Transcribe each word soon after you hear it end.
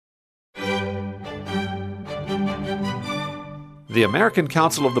The American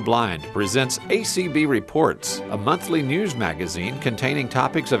Council of the Blind presents ACB Reports, a monthly news magazine containing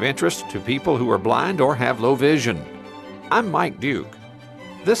topics of interest to people who are blind or have low vision. I'm Mike Duke.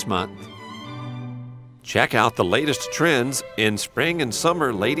 This month, check out the latest trends in spring and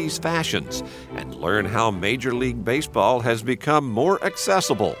summer ladies' fashions and learn how Major League Baseball has become more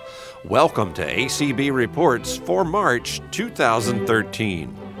accessible. Welcome to ACB Reports for March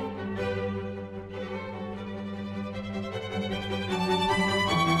 2013.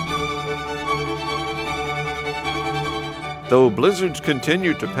 Though blizzards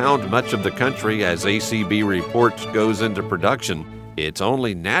continue to pound much of the country as ACB Reports goes into production, it's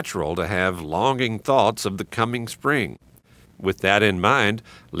only natural to have longing thoughts of the coming spring. With that in mind,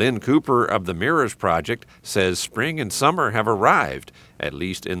 Lynn Cooper of the Mirrors Project says spring and summer have arrived, at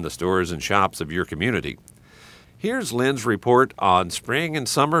least in the stores and shops of your community. Here's Lynn's report on spring and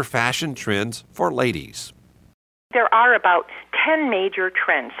summer fashion trends for ladies. There are about 10 major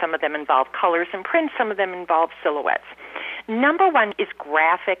trends. Some of them involve colors and prints, some of them involve silhouettes. Number one is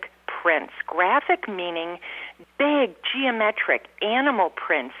graphic prints. Graphic meaning big, geometric, animal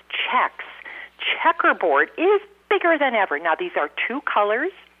prints, checks. Checkerboard is bigger than ever. Now, these are two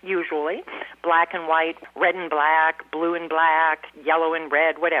colors, usually, black and white, red and black, blue and black, yellow and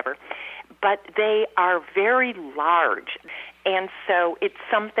red, whatever. But they are very large. And so it's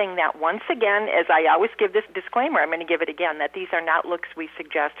something that, once again, as I always give this disclaimer, I'm going to give it again, that these are not looks we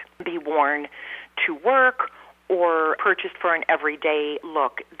suggest be worn to work or purchased for an everyday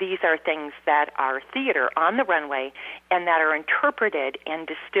look. These are things that are theater on the runway and that are interpreted and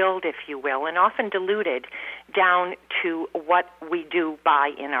distilled, if you will, and often diluted down to what we do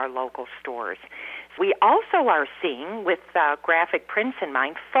buy in our local stores. We also are seeing, with graphic prints in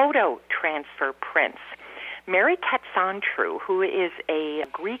mind, photo transfer prints. Mary Katsantru, who is a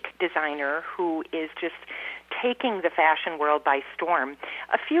Greek designer who is just taking the fashion world by storm,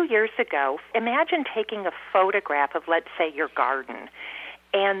 a few years ago, imagine taking a photograph of, let's say, your garden.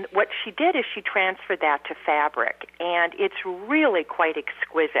 And what she did is she transferred that to fabric, and it's really quite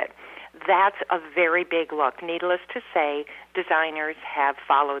exquisite. That's a very big look. Needless to say, designers have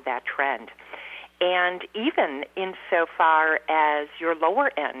followed that trend. And even insofar as your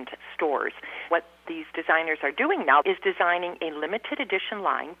lower-end stores, what these designers are doing now is designing a limited edition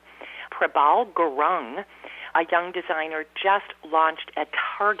line. Prabal Gurung, a young designer, just launched at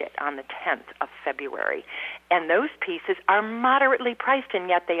Target on the 10th of February. And those pieces are moderately priced, and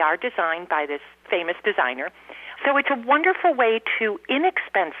yet they are designed by this famous designer. So it's a wonderful way to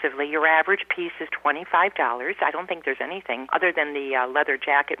inexpensively, your average piece is $25. I don't think there's anything other than the leather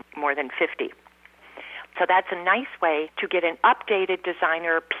jacket more than $50. So that's a nice way to get an updated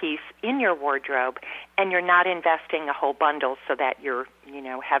designer piece in your wardrobe, and you're not investing a whole bundle so that you're,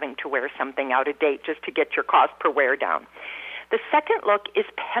 having to wear something out of date just to get your cost per wear down. The second look is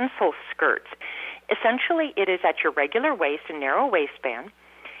pencil skirts. Essentially, it is at your regular waist, a narrow waistband,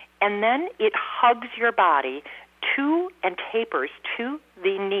 and then it hugs your body to and tapers to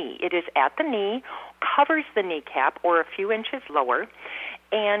the knee. It is at the knee, covers the kneecap or a few inches lower,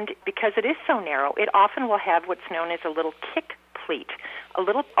 and because it is so narrow, it often will have what's known as a little kick pleat, a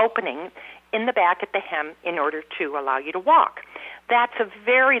little opening in the back at the hem in order to allow you to walk. That's a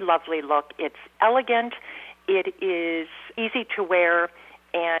very lovely look. It's elegant, it is easy to wear,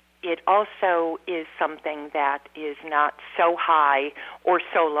 and it also is something that is not so high or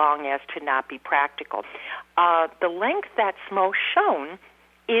so long as to not be practical. The length that's most shown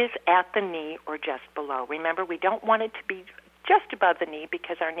is at the knee or just below. Remember, we don't want it to be just above the knee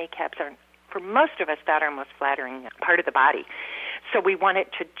because our kneecaps are, for most of us, that our most flattering part of the body. So we want it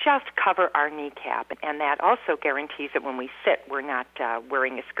to just cover our kneecap, and that also guarantees that when we sit, we're not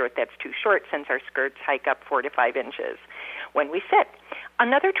wearing a skirt that's too short, since our skirts hike up 4 to 5 inches when we sit.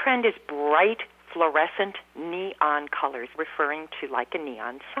 Another trend is bright fluorescent neon colors, referring to like a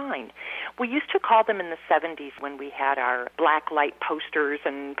neon sign. We used to call them in the 70s, when we had our black light posters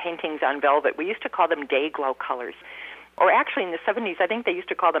and paintings on velvet, we used to call them day glow colors. Or actually in the 70s, I think they used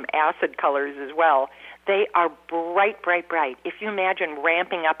to call them acid colors as well. They are bright, bright, bright. If you imagine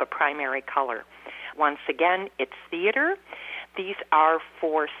ramping up a primary color. Once again, it's theater. These are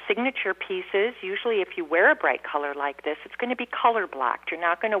for signature pieces. Usually if you wear a bright color like this, it's going to be color blocked. You're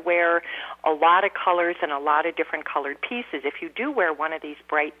not going to wear a lot of colors and a lot of different colored pieces. If you do wear one of these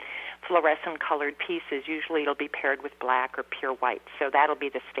bright fluorescent colored pieces, usually it'll be paired with black or pure white. So that'll be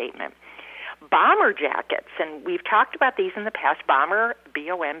the statement. Bomber jackets, and we've talked about these in the past. Bomber,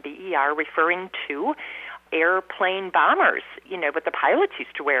 B-O-M-B-E-R, referring to airplane bombers, what the pilots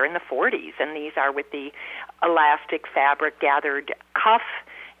used to wear in the 40s. And these are with the elastic fabric gathered cuff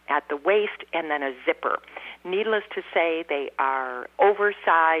at the waist and then a zipper. Needless to say, they are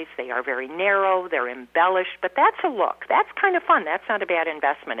oversized, they are very narrow, they're embellished, but that's a look. That's kind of fun. That's not a bad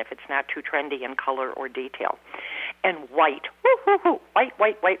investment if it's not too trendy in color or detail. And white, white,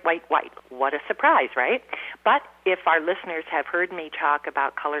 white, white, white, white. What a surprise, right? But if our listeners have heard me talk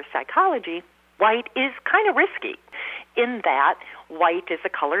about color psychology, white is kind of risky in that white is the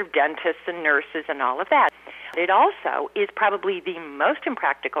color of dentists and nurses and all of that. It also is probably the most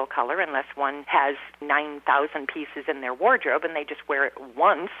impractical color unless one has 9,000 pieces in their wardrobe and they just wear it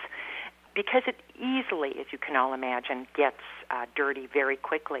once, because it easily, as you can all imagine, gets dirty very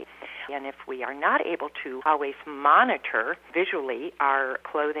quickly. And if we are not able to always monitor visually our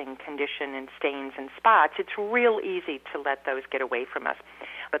clothing condition and stains and spots, it's real easy to let those get away from us.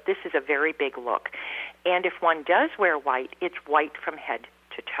 But this is a very big look. And if one does wear white, it's white from head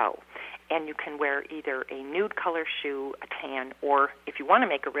to toe. And you can wear either a nude color shoe, a tan, or, if you want to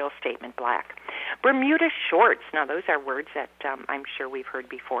make a real statement, black. Bermuda shorts. Now, those are words that I'm sure we've heard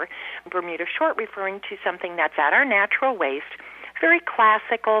before. Bermuda short referring to something that's at our natural waist, very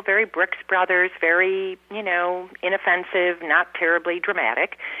classical, very Brooks Brothers, very, inoffensive, not terribly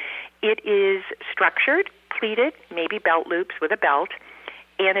dramatic. It is structured, pleated, maybe belt loops with a belt,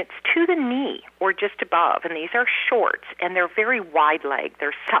 and it's to the knee or just above, and these are shorts, and they're very wide-legged.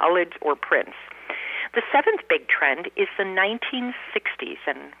 They're solids or prints. The seventh big trend is the 1960s,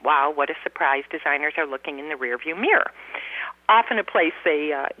 and wow, what a surprise. Designers are looking in the rearview mirror, often a place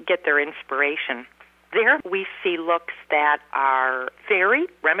they get their inspiration. There we see looks that are very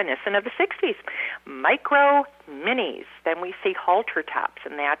reminiscent of the 60s. Micro minis. Then we see halter tops,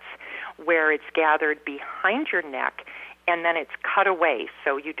 and that's where it's gathered behind your neck, and then it's cut away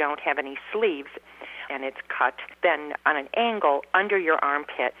so you don't have any sleeves, and it's cut then on an angle under your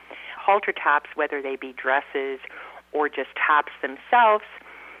armpit. Halter tops, whether they be dresses or just tops themselves,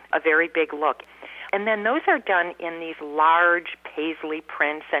 a very big look. And then those are done in these large paisley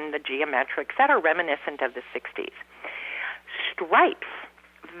prints and the geometrics that are reminiscent of the 60s. Stripes,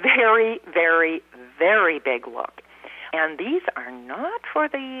 very, very, very big look. And these are not for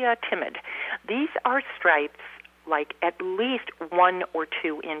the timid. These are stripes like at least 1 or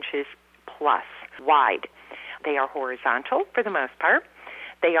 2 inches plus wide. They are horizontal for the most part.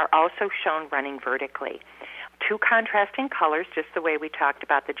 They are also shown running vertically. 2 contrasting colors, just the way we talked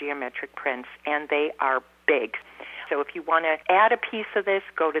about the geometric prints, and they are big. So if you want to add a piece of this,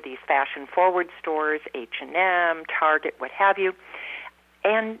 go to these fashion-forward stores, H&M, Target, what have you,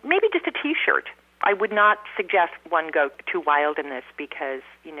 and maybe just a T-shirt. I would not suggest one go too wild in this because,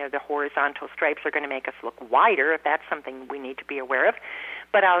 the horizontal stripes are going to make us look wider if that's something we need to be aware of.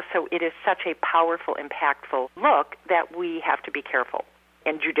 But also it is such a powerful, impactful look that we have to be careful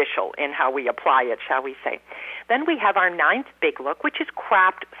and judicial in how we apply it, shall we say. Then we have our 9th big look, which is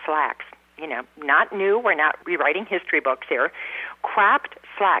cropped slacks. Not new. We're not rewriting history books here. Cropped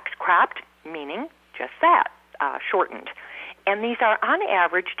slacks. Cropped meaning just that, shortened. And these are on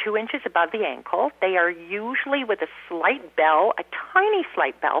average 2 inches above the ankle. They are usually with a slight bell, a tiny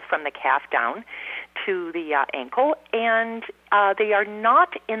slight bell from the calf down to the ankle, and they are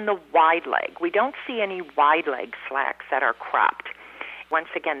not in the wide leg. We don't see any wide leg slacks that are cropped. Once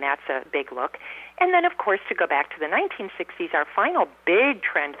again, that's a big look. And then, of course, to go back to the 1960s, our final big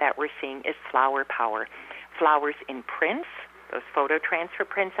trend that we're seeing is flower power. Flowers in prints, those photo transfer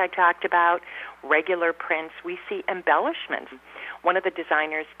prints I talked about, regular prints. We see embellishments. One of the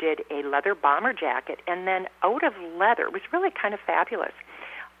designers did a leather bomber jacket, and then out of leather, it was really kind of fabulous,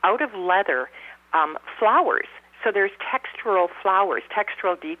 out of leather, flowers. So there's textural flowers,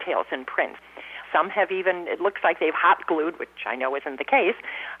 textural details in prints. Some have even, it looks like they've hot glued, which I know isn't the case,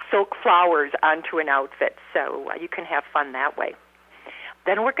 silk flowers onto an outfit. So you can have fun that way.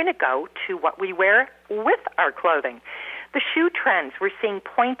 Then we're going to go to what we wear with our clothing. The shoe trends, we're seeing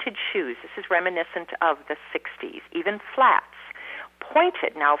pointed shoes. This is reminiscent of the 60s, even flats.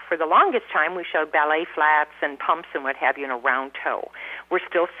 Pointed. Now, for the longest time, we showed ballet flats and pumps and what have you in a round toe. We're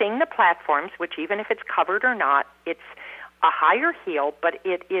still seeing the platforms, which even if it's covered or not, it's a higher heel, but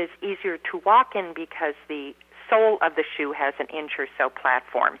it is easier to walk in because the sole of the shoe has an inch or so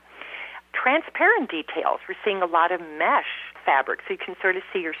platform. Transparent details. We're seeing a lot of mesh fabric, so you can sort of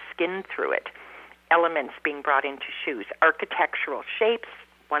see your skin through it. Elements being brought into shoes. Architectural shapes,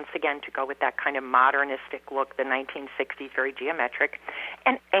 once again, to go with that kind of modernistic look, the 1960s, very geometric.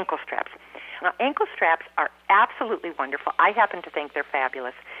 And ankle straps. Now, ankle straps are absolutely wonderful. I happen to think they're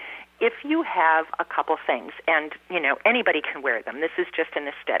fabulous. If you have a couple things, and, anybody can wear them. This is just an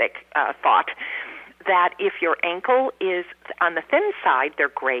aesthetic thought, that if your ankle is on the thin side, they're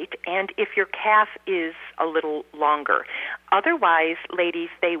great, and if your calf is a little longer. Otherwise, ladies,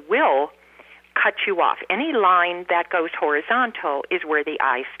 they will cut you off. Any line that goes horizontal is where the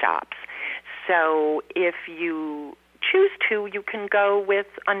eye stops. So if you choose to, you can go with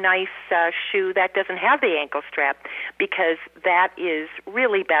a nice shoe that doesn't have the ankle strap, because that is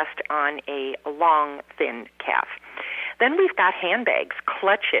really best on a long, thin calf. Then we've got handbags,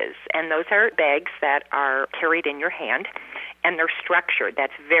 clutches, and those are bags that are carried in your hand, and they're structured.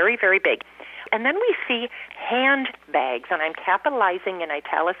 That's very, very big. And then we see handbags, and I'm capitalizing and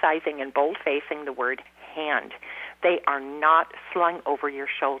italicizing and bold-facing the word hand. They are not slung over your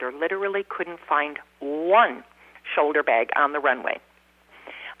shoulder. Literally couldn't find one shoulder bag on the runway.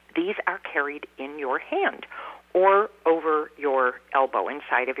 These are carried in your hand or over your elbow,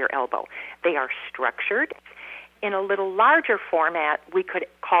 inside of your elbow. They are structured. In a little larger format, we could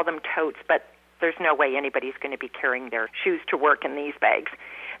call them totes, but there's no way anybody's going to be carrying their shoes to work in these bags.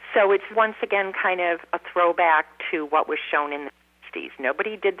 So it's once again kind of a throwback to what was shown in the 60s.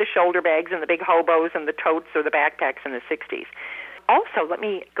 Nobody did the shoulder bags and the big hobos and the totes or the backpacks in the 60s. Also, let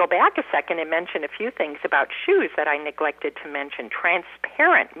me go back a second and mention a few things about shoes that I neglected to mention.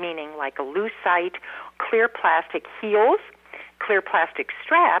 Transparent, meaning like a lucite, clear plastic heels, clear plastic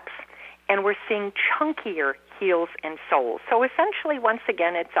straps, and we're seeing chunkier heels and soles. So essentially, once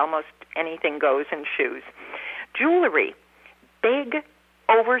again, it's almost anything goes in shoes. Jewelry, big,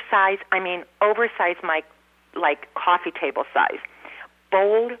 oversized, like coffee table size.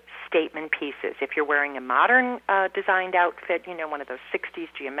 Bold statement pieces. If you're wearing a modern designed outfit, one of those 60s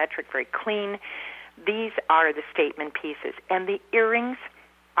geometric, very clean, these are the statement pieces. And the earrings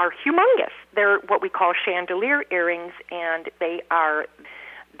are humongous. They're what we call chandelier earrings, and they are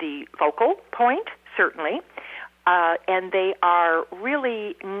the focal point, certainly, and they are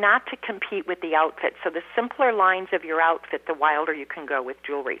really not to compete with the outfit. So the simpler lines of your outfit, the wilder you can go with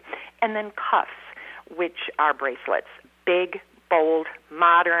jewelry. And then cuffs, which are bracelets. Big, bold,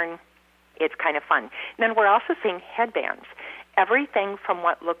 modern. It's kind of fun. And then we're also seeing headbands. Everything from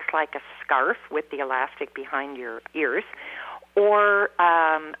what looks like a scarf with the elastic behind your ears, or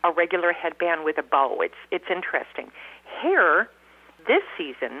a regular headband with a bow. It's interesting. Hair, this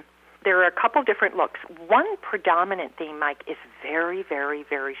season, there are a couple different looks. One predominant theme, Mike, is very, very,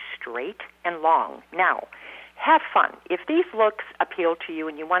 very straight and long. Now, have fun. If these looks appeal to you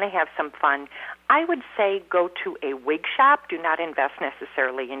and you want to have some fun, I would say go to a wig shop. Do not invest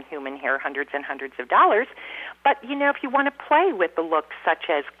necessarily in human hair, hundreds and hundreds of dollars. But, if you want to play with the looks such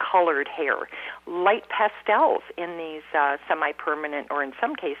as colored hair, light pastels in these semi-permanent or in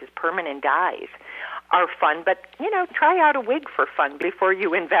some cases permanent dyes are fun. But, try out a wig for fun before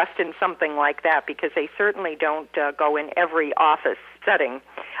you invest in something like that, because they certainly don't go in every office setting.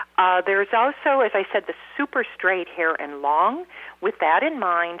 There's also, as I said, the super straight hair and long. With that in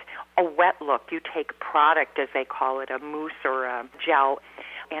mind, a wet look. You take product, as they call it, a mousse or a gel,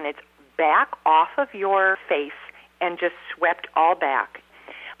 and it's back off of your face and just swept all back.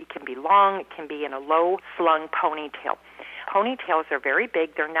 It can be long. It can be in a low-slung ponytail. Ponytails are very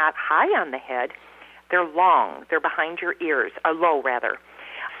big. They're not high on the head. They're long. They're behind your ears, low rather.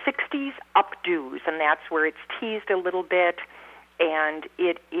 60s updos, and that's where it's teased a little bit, and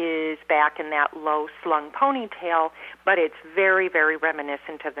it is back in that low-slung ponytail, but it's very, very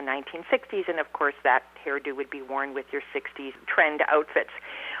reminiscent of the 1960s, and of course that hairdo would be worn with your 60s trend outfits.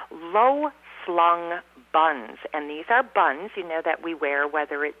 Low-slung buns, and these are buns, that we wear,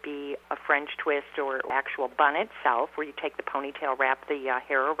 whether it be a French twist or actual bun itself, where you take the ponytail, wrap the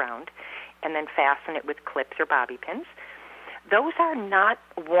hair around, and then fasten it with clips or bobby pins. Those are not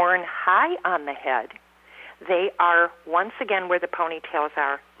worn high on the head. They are, once again, where the ponytails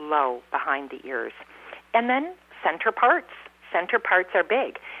are low behind the ears. And then center parts. Center parts are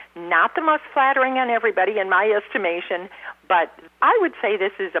big. Not the most flattering on everybody, in my estimation, but I would say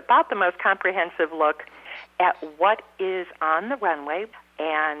this is about the most comprehensive look at what is on the runway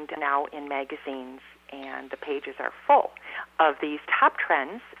and now in magazines, and the pages are full of these top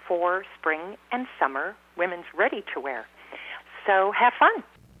trends for spring and summer women's ready-to-wear. So have fun.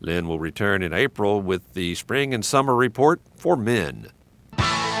 Lynn will return in April with the spring and summer report for men.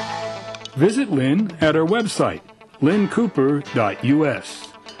 Visit Lynn at our website, lynncooper.us.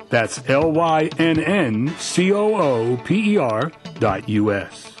 That's LYNNCOOPER.us.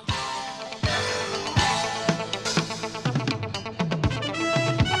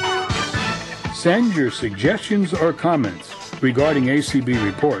 Send your suggestions or comments regarding ACB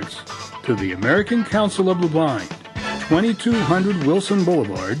reports to the American Council of the Blind, 2200 Wilson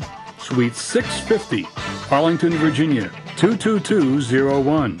Boulevard, Suite 650, Arlington, Virginia,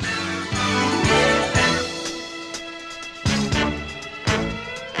 22201.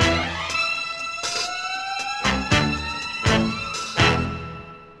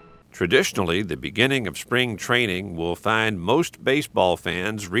 Traditionally, the beginning of spring training will find most baseball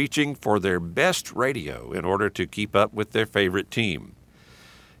fans reaching for their best radio in order to keep up with their favorite team.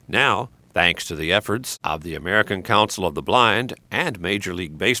 Now, thanks to the efforts of the American Council of the Blind and Major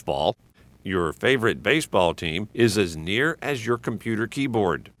League Baseball, your favorite baseball team is as near as your computer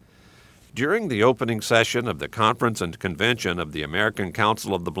keyboard. During the opening session of the Conference and Convention of the American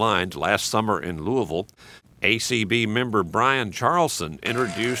Council of the Blind last summer in Louisville, ACB member Brian Charlson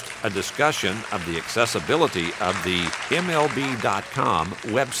introduced a discussion of the accessibility of the MLB.com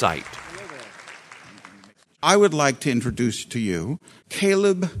website. I would like to introduce to you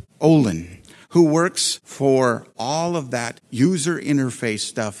Caleb Olin, who works for all of that user interface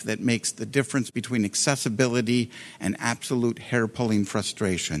stuff that makes the difference between accessibility and absolute hair-pulling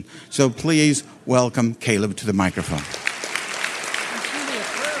frustration. So please welcome Caleb to the microphone.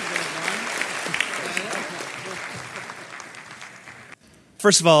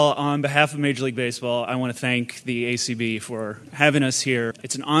 First of all, on behalf of Major League Baseball, I want to thank the ACB for having us here.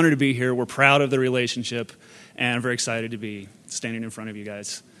 It's an honor to be here. We're proud of the relationship, and I'm very excited to be standing in front of you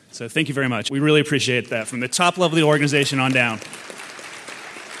guys. So thank you very much. We really appreciate that from the top level of the organization on down.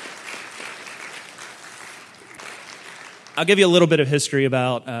 I'll give you a little bit of history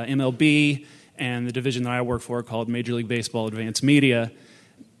about MLB and the division that I work for called Major League Baseball Advanced Media.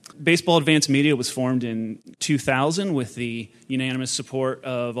 Baseball Advanced Media was formed in 2000 with the unanimous support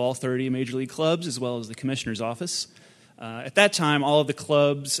of all 30 Major League clubs as well as the Commissioner's Office. At that time, all of the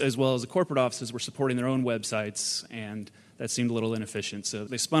clubs as well as the corporate offices were supporting their own websites, and that seemed a little inefficient. So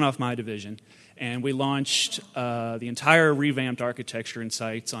they spun off my division, and we launched the entire revamped architecture and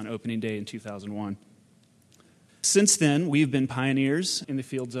sites on opening day in 2001. Since then, we've been pioneers in the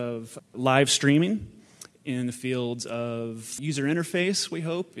fields of live streaming, in the fields of user interface, we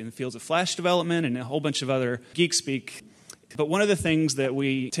hope, in the fields of Flash development, and a whole bunch of other geek speak. But one of the things that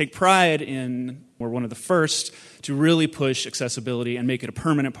we take pride in, we're one of the first to really push accessibility and make it a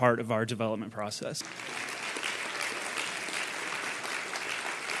permanent part of our development process.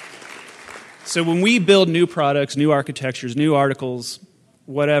 So when we build new products, new architectures, new articles,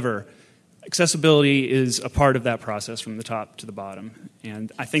 whatever, accessibility is a part of that process from the top to the bottom.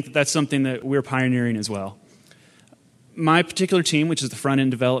 And I think that that's something that we're pioneering as well. My particular team, which is the front-end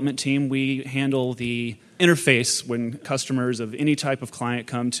development team, we handle the interface when customers of any type of client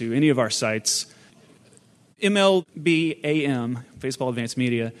come to any of our sites. MLBAM, Baseball Advanced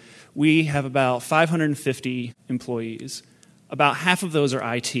Media, we have about 550 employees. About half of those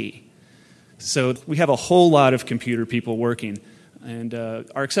are IT. So we have a whole lot of computer people working. And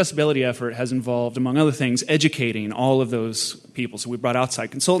our accessibility effort has involved, among other things, educating all of those people. So we brought outside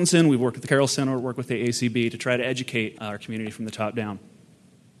consultants in. We've worked with the Carroll Center, worked with the ACB to try to educate our community from the top down.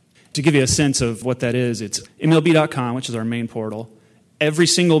 To give you a sense of what that is, it's MLB.com, which is our main portal, every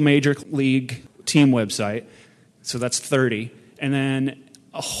single major league team website, so that's 30, and then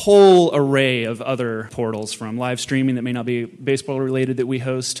a whole array of other portals from live streaming that may not be baseball related that we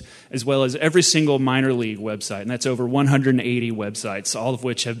host, as well as every single minor league website, and that's over 180 websites, all of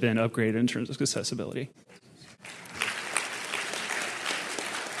which have been upgraded in terms of accessibility.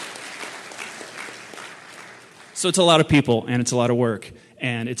 So it's a lot of people, and it's a lot of work,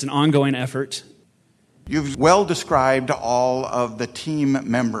 and it's an ongoing effort. You've well described all of the team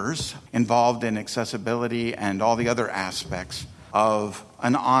members involved in accessibility and all the other aspects of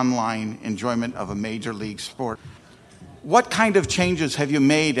an online enjoyment of a major league sport. What kind of changes have you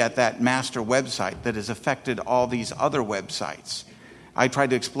made at that master website that has affected all these other websites? I tried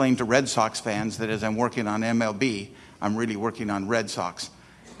to explain to Red Sox fans that as I'm working on MLB, I'm really working on Red Sox.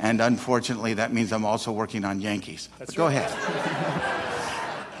 And unfortunately, that means I'm also working on Yankees. But go ahead.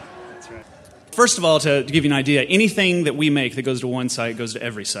 That's right. First of all, to give you an idea, anything that we make that goes to one site goes to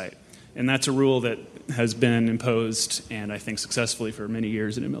every site. And that's a rule that has been imposed, and I think successfully for many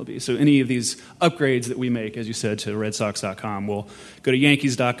years in MLB. So any of these upgrades that we make, as you said, to RedSox.com will go to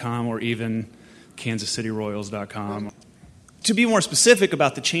Yankees.com or even KansasCityRoyals.com. To be more specific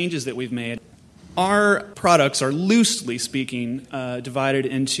about the changes that we've made, our products are, loosely speaking, divided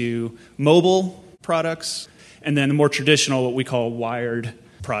into mobile products and then the more traditional, what we call wired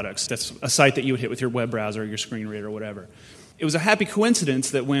products. That's a site that you would hit with your web browser, your screen reader, or whatever. It was a happy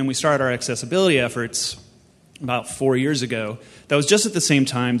coincidence that when we started our accessibility efforts about 4 years ago, that was just at the same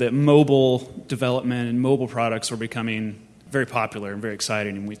time that mobile development and mobile products were becoming very popular and very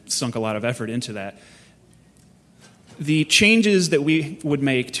exciting, and we sunk a lot of effort into that. The changes that we would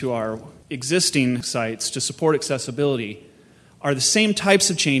make to our existing sites to support accessibility are the same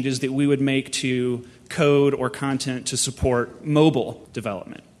types of changes that we would make to code or content to support mobile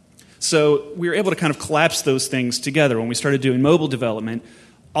development. So we were able to kind of collapse those things together. When we started doing mobile development,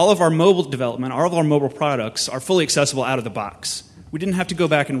 all of our mobile development, all of our mobile products are fully accessible out of the box. We didn't have to go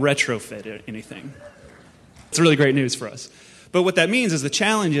back and retrofit anything. It's really great news for us. But what that means is the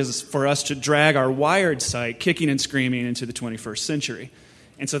challenge is for us to drag our Wired site kicking and screaming into the 21st century.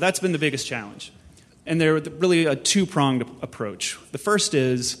 And so that's been the biggest challenge. And they're really a two-pronged approach. The first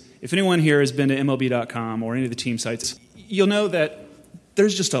is, if anyone here has been to MLB.com or any of the team sites, you'll know that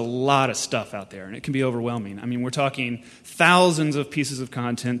there's just a lot of stuff out there, and it can be overwhelming. I mean, we're talking thousands of pieces of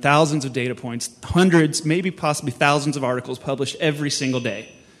content, thousands of data points, hundreds, maybe possibly thousands of articles published every single day.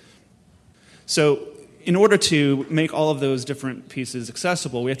 So in order to make all of those different pieces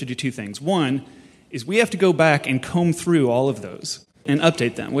accessible, we have to do two things. One is we have to go back and comb through all of those and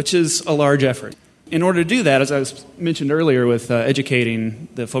update them, which is a large effort. In order to do that, as I mentioned earlier with educating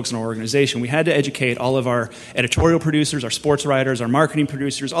the folks in our organization, we had to educate all of our editorial producers, our sports writers, our marketing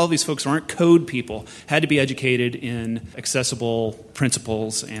producers. All of these folks who aren't code people had to be educated in accessible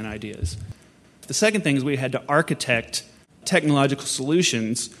principles and ideas. The second thing is we had to architect technological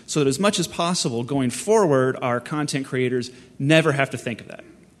solutions so that as much as possible going forward, our content creators never have to think of that.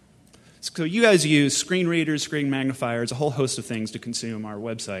 So you guys use screen readers, screen magnifiers, a whole host of things to consume our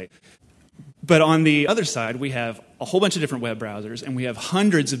website. But on the other side, we have a whole bunch of different web browsers, and we have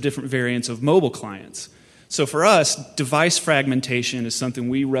hundreds of different variants of mobile clients. So for us, device fragmentation is something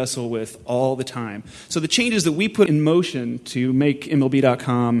we wrestle with all the time. So the changes that we put in motion to make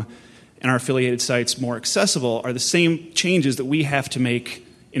MLB.com and our affiliated sites more accessible are the same changes that we have to make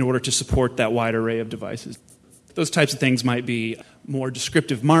in order to support that wide array of devices. Those types of things might be more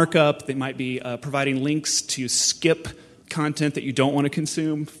descriptive markup. They might be providing links to skip content that you don't want to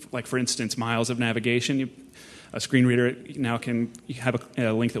consume, like, for instance, miles of navigation. A screen reader now can have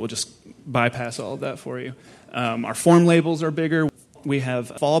a link that will just bypass all of that for you. Our form labels are bigger. We have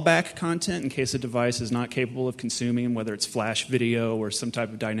fallback content in case a device is not capable of consuming, whether it's flash video or some type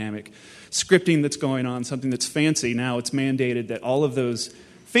of dynamic scripting that's going on, something that's fancy. Now it's mandated that all of those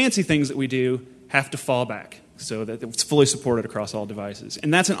fancy things that we do have to fall back so that it's fully supported across all devices.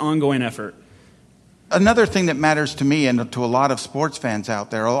 And that's an ongoing effort. Another thing that matters to me and to a lot of sports fans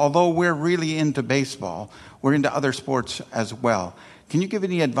out there, although we're really into baseball, we're into other sports as well. Can you give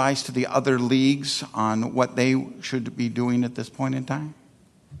any advice to the other leagues on what they should be doing at this point in time?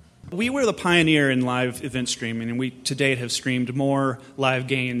 We were the pioneer in live event streaming, and we to date have streamed more live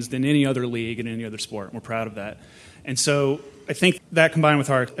games than any other league in any other sport. We're proud of that. And so I think that combined with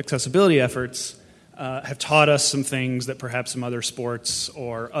our accessibility efforts have taught us some things that perhaps some other sports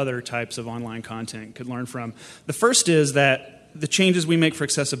or other types of online content could learn from. The first is that the changes we make for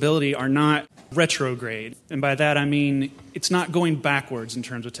accessibility are not retrograde. And by that I mean it's not going backwards in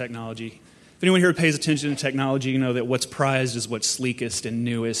terms of technology. If anyone here pays attention to technology, you know that what's prized is what's sleekest and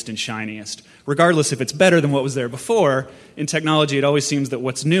newest and shiniest. Regardless if it's better than what was there before, in technology it always seems that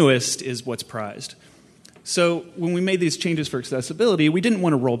what's newest is what's prized. So when we made these changes for accessibility, we didn't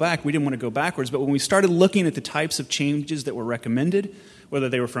want to roll back, we didn't want to go backwards, but when we started looking at the types of changes that were recommended, whether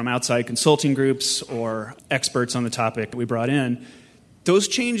they were from outside consulting groups or experts on the topic that we brought in, those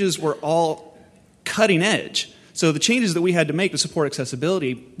changes were all cutting edge. So the changes that we had to make to support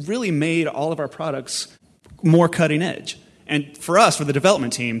accessibility really made all of our products more cutting edge. And for us, for the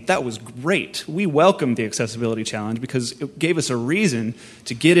development team, that was great. We welcomed the accessibility challenge because it gave us a reason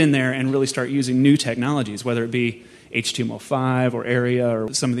to get in there and really start using new technologies, whether it be HTML5 or ARIA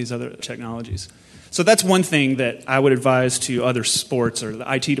or some of these other technologies. So that's one thing that I would advise to other sports or the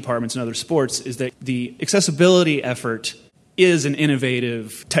IT departments in other sports is that the accessibility effort is an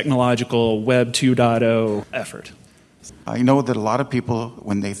innovative technological Web 2.0 effort. I know that a lot of people,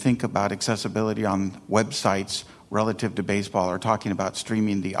 when they think about accessibility on websites relative to baseball, are talking about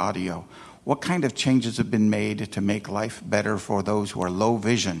streaming the audio. What kind of changes have been made to make life better for those who are low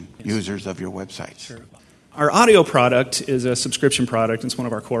vision users of your websites? Sure. Our audio product is a subscription product. It's one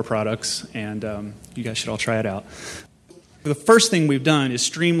of our core products, and you guys should all try it out. The first thing we've done is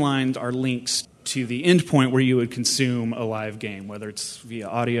streamlined our links to the endpoint where you would consume a live game, whether it's via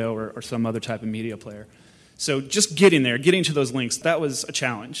audio or some other type of media player. So just getting there, getting to those links, that was a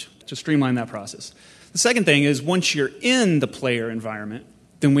challenge to streamline that process. The second thing is once you're in the player environment,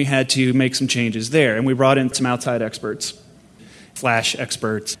 then we had to make some changes there. And we brought in some outside experts, Flash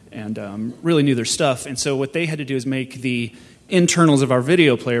experts, and really knew their stuff. And so what they had to do is make the internals of our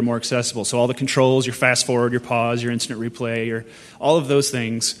video player more accessible. So all the controls, your fast forward, your pause, your instant replay, all of those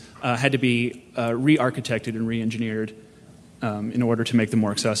things had to be re-architected and re-engineered in order to make them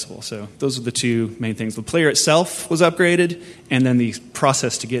more accessible. So those are the two main things. The player itself was upgraded, and then the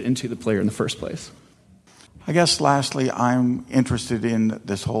process to get into the player in the first place. I guess lastly, I'm interested in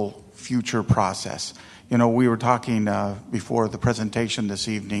this whole future process. We were talking before the presentation this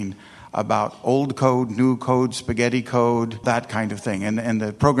evening about old code, new code, spaghetti code, that kind of thing. And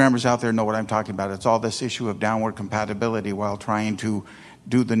the programmers out there know what I'm talking about. It's all this issue of downward compatibility while trying to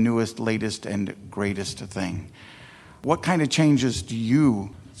do the newest, latest, and greatest thing. What kind of changes do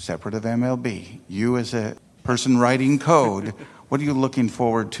you, separate of MLB, you as a person writing code, what are you looking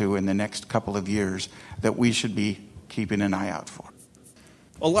forward to in the next couple of years that we should be keeping an eye out for?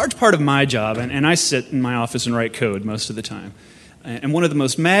 A large part of my job, and I sit in my office and write code most of the time, and one of the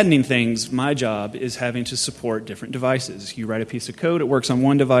most maddening things, my job, is having to support different devices. You write a piece of code, it works on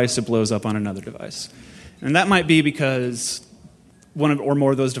one device, it blows up on another device. And that might be because one or more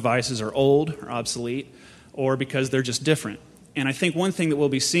of those devices are old or obsolete, or because they're just different. And I think one thing that we'll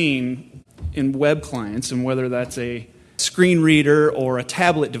be seeing in web clients, and whether that's a screen reader or a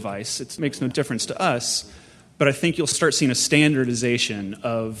tablet device, it makes no difference to us, but I think you'll start seeing a standardization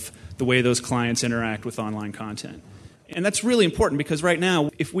of the way those clients interact with online content. And that's really important because right now,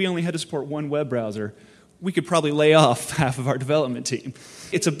 if we only had to support one web browser, we could probably lay off half of our development team.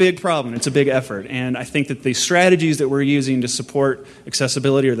 It's a big problem, it's a big effort, and I think that the strategies that we're using to support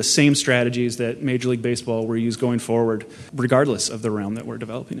accessibility are the same strategies that Major League Baseball will use going forward, regardless of the realm that we're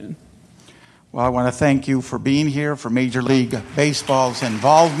developing in. Well, I want to thank you for being here, for Major League Baseball's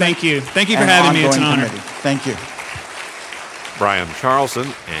involvement. Thank you. Thank you for having me. It's an honor. Thank you. Brian Charlson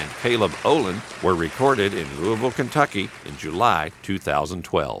and Caleb Olin were recorded in Louisville, Kentucky in July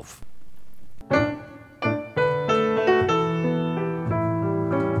 2012.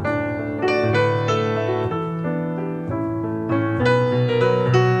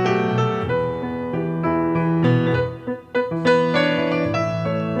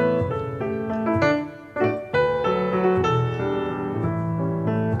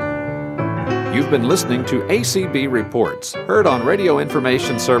 You've been listening to ACB Reports, heard on Radio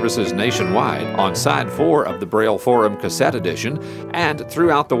Information Services nationwide on Side 4 of the Braille Forum Cassette Edition and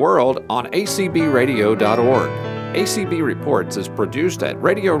throughout the world on acbradio.org. ACB Reports is produced at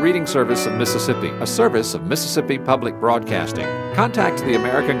Radio Reading Service of Mississippi, a service of Mississippi Public Broadcasting. Contact the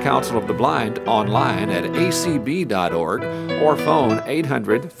American Council of the Blind online at acb.org or phone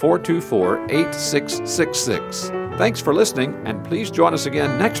 800-424-8666. Thanks for listening, and please join us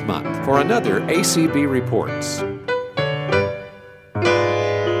again next month for another ACB Reports.